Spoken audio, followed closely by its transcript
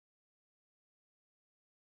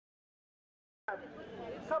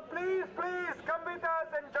So please, please come with us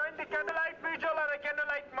and join the candlelight vigil or a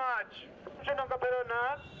candlelight march.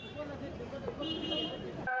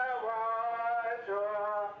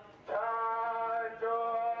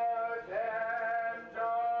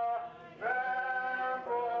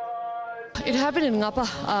 It happened in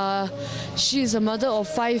Ngapa. She is a mother of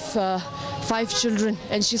five children,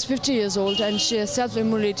 and she's 50 years old, and she has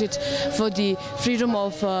self-immolated for the freedom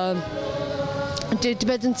of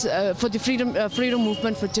Tibetans, for the freedom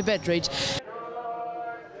movement for Tibet, right?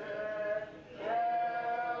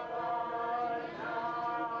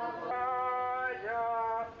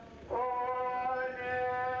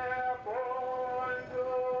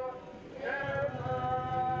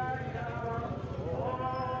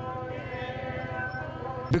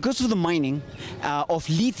 Because of the mining of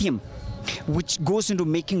lithium, which goes into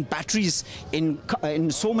making batteries in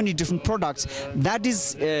so many different products, that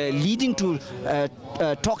is leading to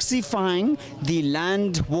toxifying the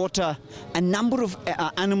land, water. A number of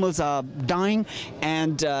animals are dying,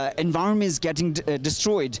 and environment is getting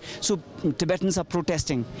destroyed. So Tibetans are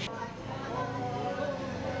protesting.